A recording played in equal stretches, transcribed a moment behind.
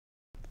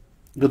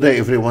Good day,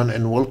 everyone,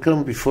 and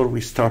welcome. Before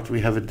we start,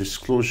 we have a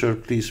disclosure.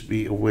 Please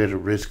be aware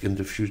of risk in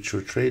the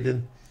future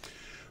trading.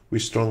 We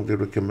strongly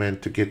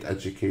recommend to get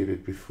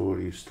educated before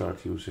you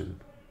start using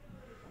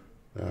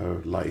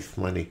live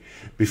money.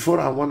 Before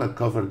I want to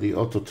cover the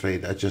auto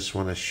trade, I just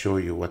want to show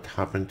you what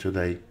happened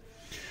today.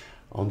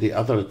 On the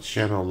other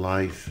channel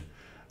live,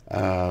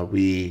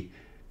 we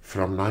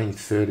from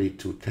 9:30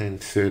 to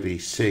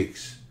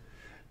 10:36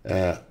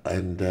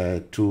 and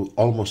to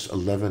almost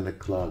 11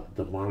 o'clock,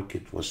 the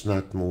market was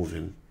not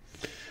moving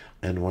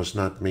and was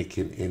not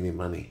making any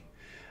money.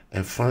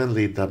 And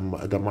finally, the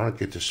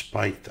market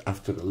spiked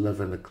after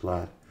 11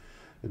 o'clock.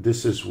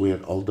 This is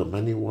where all the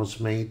money was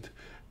made,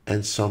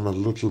 and some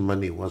little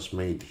money was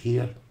made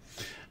here.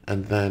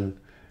 And then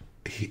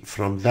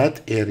from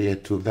that area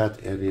to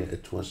that area,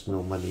 it was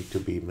no money to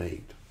be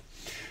made.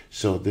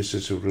 So this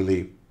is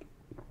really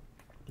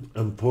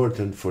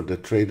important for the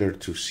trader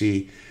to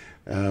see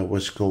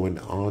what's going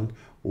on,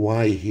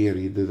 why here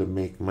you didn't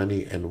make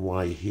money and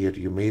why here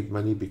you made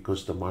money,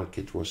 because the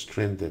market was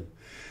trending.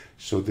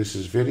 So this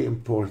is very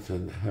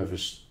important, have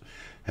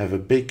a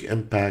big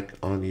impact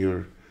on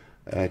your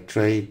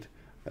trade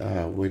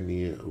when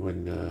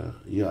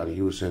you are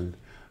using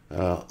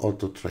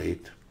auto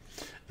trade.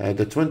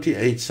 The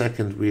 28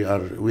 second, we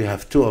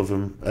have two of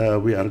them.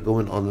 We are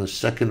going on the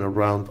second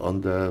round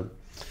on the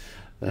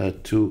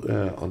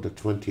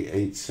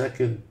 28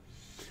 second.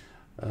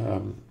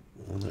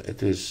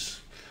 It is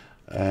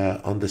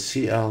on the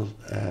CL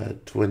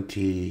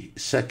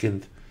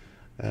 22nd.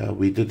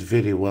 We did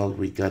very well.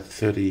 We got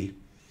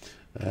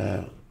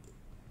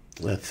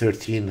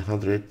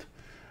 1300,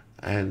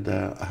 and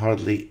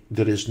hardly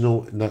there is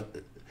there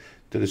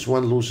is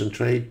one losing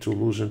trade, two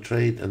losing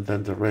trade, and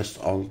then the rest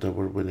all that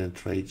were winning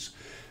trades.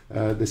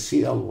 The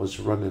CL was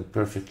running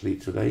perfectly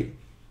today.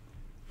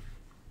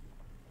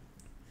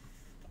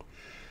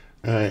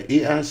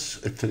 ES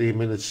 3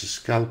 minutes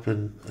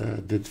scalping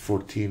did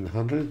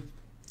 1400.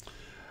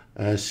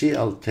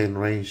 CL 10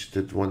 range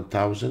did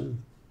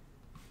 1000.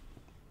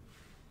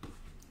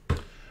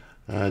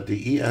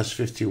 The ES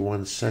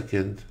 51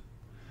 second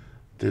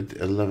did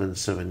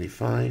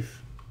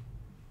 1175.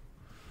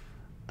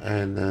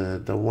 And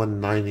the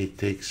 190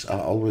 ticks, I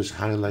always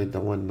highlight the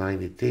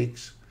 190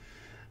 ticks.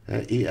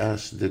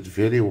 ES did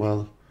very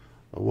well,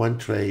 one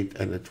trade,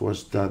 and it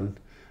was done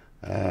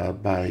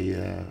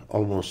by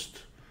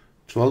almost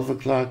 12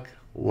 o'clock,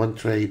 one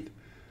trade,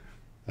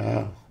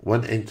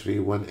 one entry,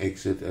 one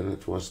exit, and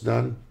it was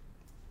done.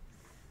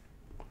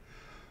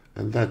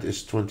 And that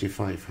is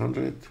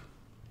 2500.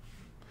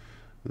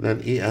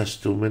 Then ES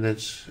 2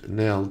 minutes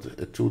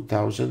nailed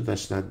 2000.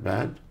 That's not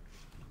bad.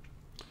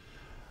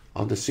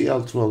 On the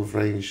CL 12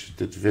 range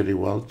did very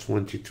well,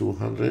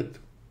 2200.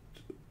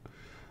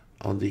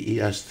 On the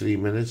ES 3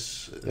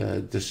 minutes,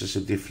 this is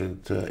a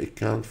different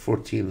account,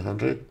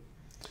 1400.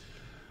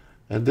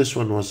 And this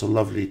one was a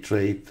lovely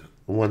trade,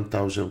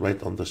 1000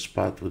 right on the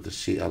spot with the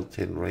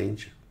CL10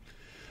 range.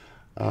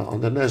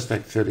 On the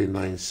Nasdaq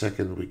 39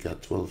 second, we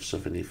got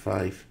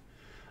 1275.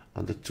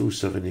 On the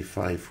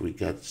 275, we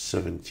got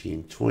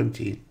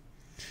 1720.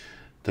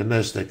 The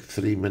Nasdaq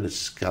 3 minutes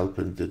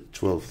scalping did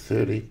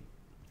 1230.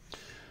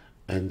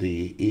 And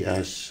the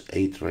ES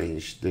 8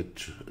 range did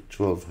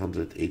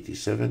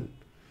 1287.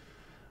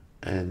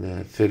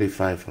 And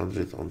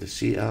 3500 on the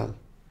CL.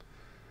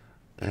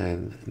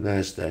 And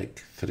Nasdaq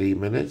 3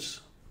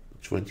 minutes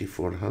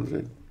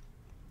 2400.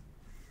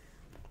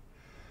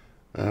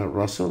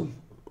 Russell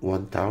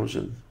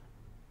 1000.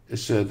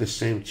 It's the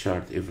same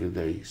chart every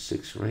day,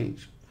 6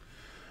 range.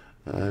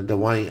 The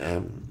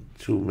YM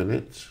 2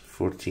 minutes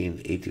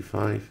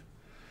 1485,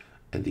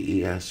 and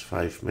the ES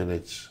 5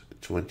 minutes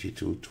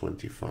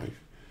 2225.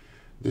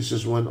 This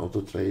is one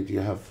auto trade. You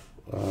have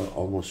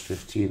almost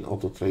 15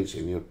 auto trades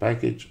in your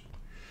package.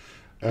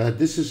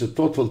 This is a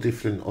total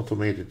different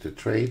automated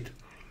trade.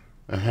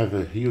 I have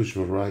a huge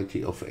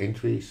variety of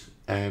entries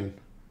and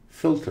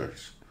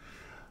filters.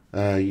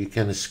 You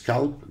can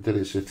scalp. There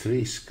is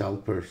different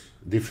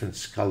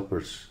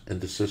scalpers in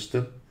the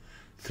system,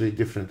 3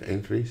 different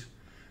entries.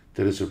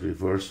 There is a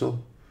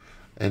reversal,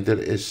 and there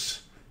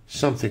is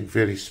something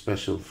very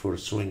special for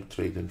swing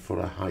trading for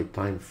a high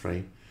time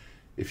frame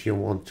if you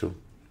want to.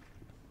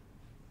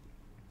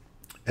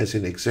 As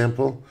an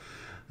example,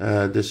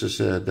 this is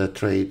the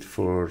trade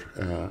for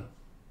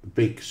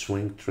big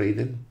swing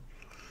trading.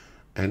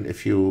 And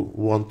if you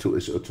want to,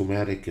 it's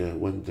automatic.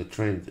 When the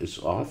trend is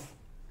off,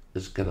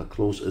 it's gonna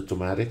close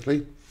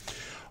automatically.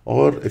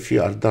 Or if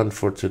you are done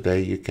for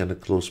today, you can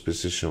close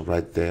position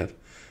right there,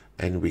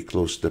 and we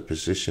close the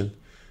position,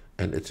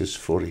 and it is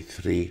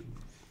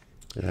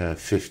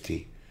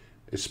 43.50.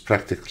 It's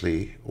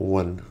practically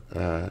one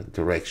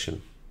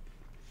direction.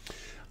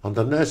 On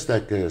the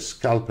Nasdaq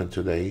scalping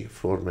today,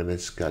 4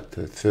 minutes got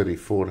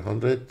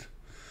 3400.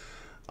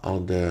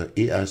 On the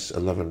ES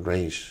 11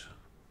 range,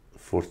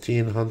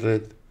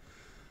 1400,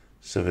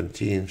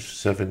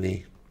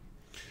 1770,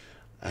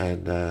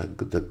 and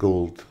the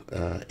gold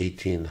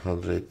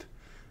 1800,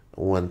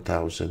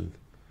 1000,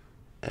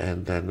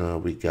 and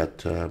then we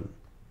got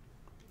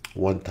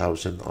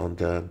 1000 on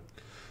the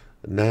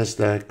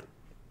Nasdaq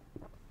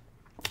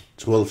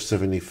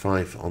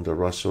 1275 on the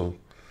Russell,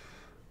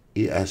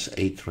 ES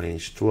 8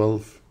 range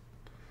 12,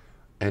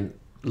 and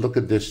look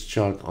at this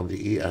chart on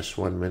the ES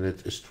 1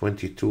 minute is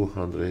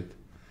 2200.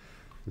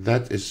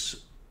 That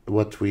is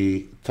what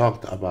we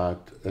talked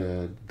about.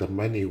 The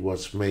money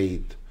was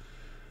made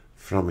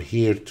from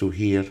here to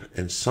here,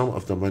 and some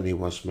of the money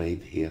was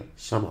made here,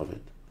 some of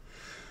it.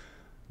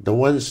 The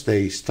ones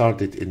they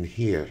started in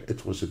here,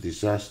 it was a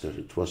disaster.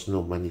 It was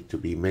no money to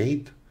be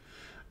made.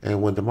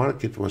 And when the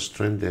market was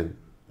trending,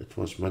 it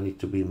was money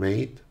to be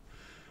made,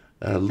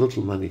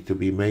 little money to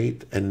be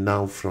made. And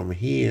now from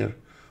here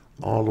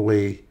all the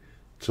way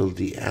till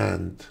the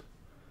end,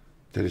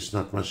 there is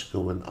not much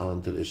going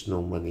on. There is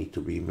no money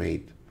to be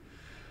made.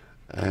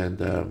 And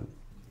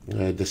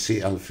the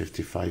CL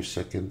 55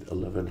 second,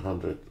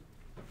 1100.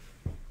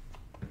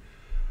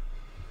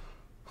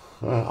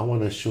 I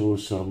want to show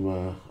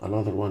some,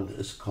 another one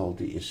is called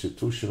the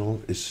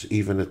institutional. It's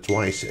even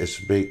twice as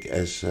big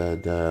as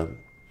the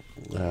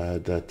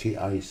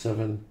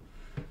TI7.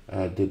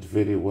 Did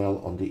very well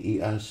on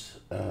the ES.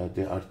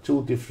 There are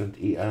two different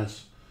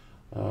ES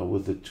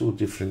with the two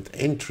different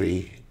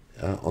entry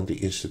on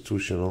the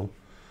institutional.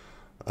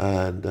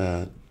 And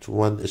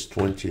one is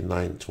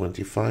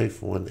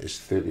 29.25, one is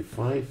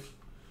 35.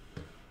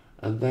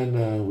 And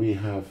then we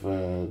have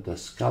the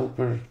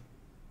scalper.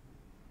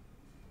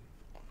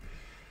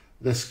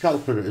 The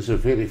scalper is a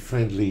very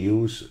friendly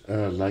use,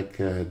 like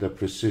the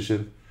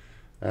precision.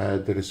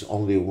 There is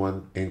only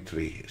one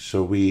entry.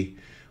 So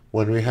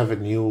when we have a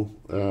new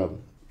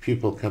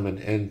people coming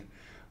in,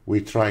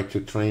 we try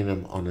to train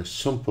them on a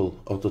simple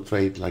auto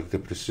trade like the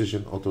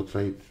precision auto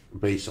trade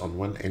based on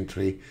one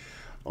entry,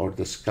 or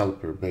the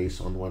scalper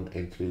based on one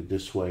entry.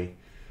 This way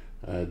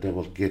they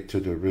will get to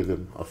the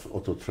rhythm of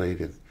auto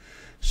trading.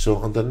 So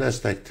on the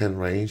Nasdaq 10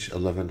 range,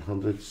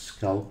 1100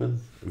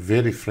 scalping,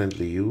 very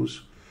friendly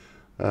use.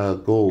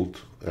 Gold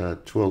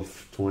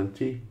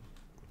 1220,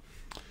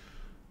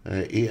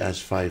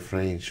 ES5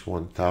 range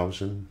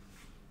 1000,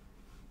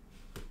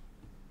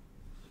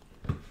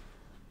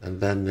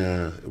 and then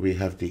we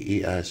have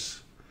the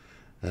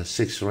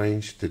ES6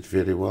 range, did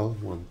very well,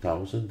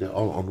 1000. They're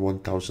all on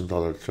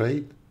 $1,000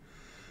 trade.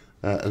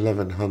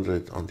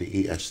 1100 on the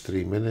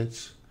ES3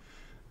 minutes,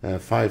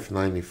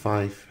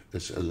 595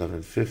 is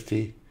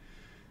 1150,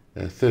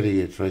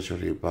 30-year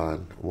Treasury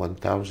bond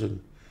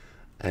 1000.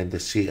 And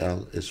the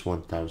CL is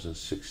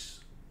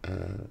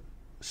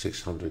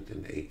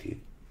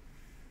 1,680.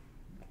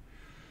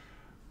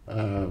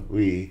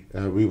 We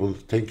will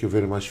thank you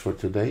very much for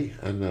today,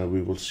 and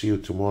we will see you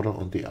tomorrow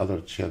on the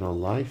other channel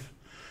live.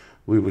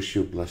 We wish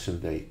you a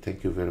blessed day.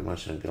 Thank you very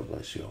much, and God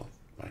bless you all.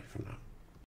 Bye for now.